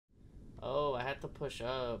have to push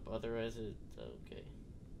up, otherwise it... Okay.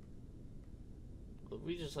 But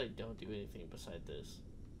we just, like, don't do anything beside this.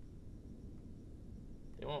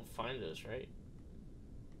 They won't find us, right?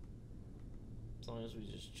 As long as we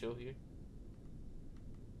just chill here.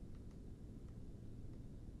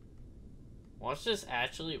 Watch this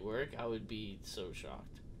actually work, I would be so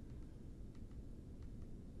shocked.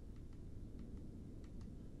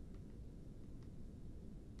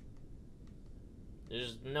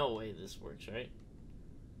 There's no way this works, right?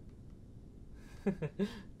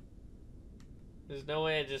 There's no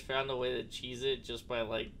way I just found a way to cheese it just by,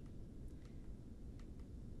 like,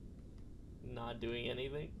 not doing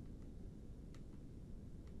anything.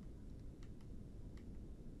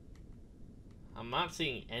 I'm not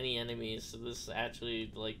seeing any enemies, so this actually,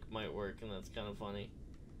 like, might work, and that's kind of funny.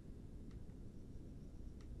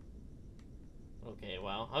 Okay,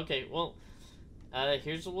 wow. Okay, well,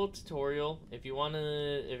 here's a little tutorial. If you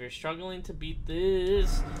if you're struggling to beat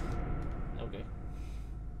this... Okay.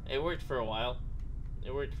 It worked for a while.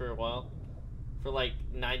 It worked for a while. For, like,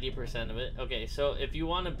 90% of it. Okay, so if you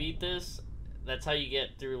want to beat this, that's how you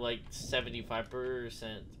get through, like,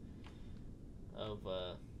 75% of,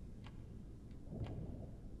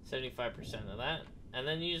 75% of that, and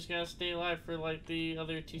then you just gotta stay alive for like the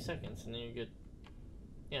other 2 seconds, and then you're good.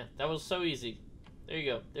 Yeah, that was so easy. There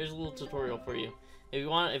you go. There's a little tutorial for you.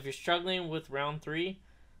 If you're struggling with round 3,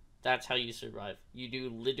 that's how you survive. You do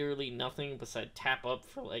literally nothing besides tap up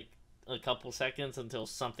for like a couple seconds until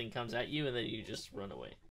something comes at you, and then you just run away.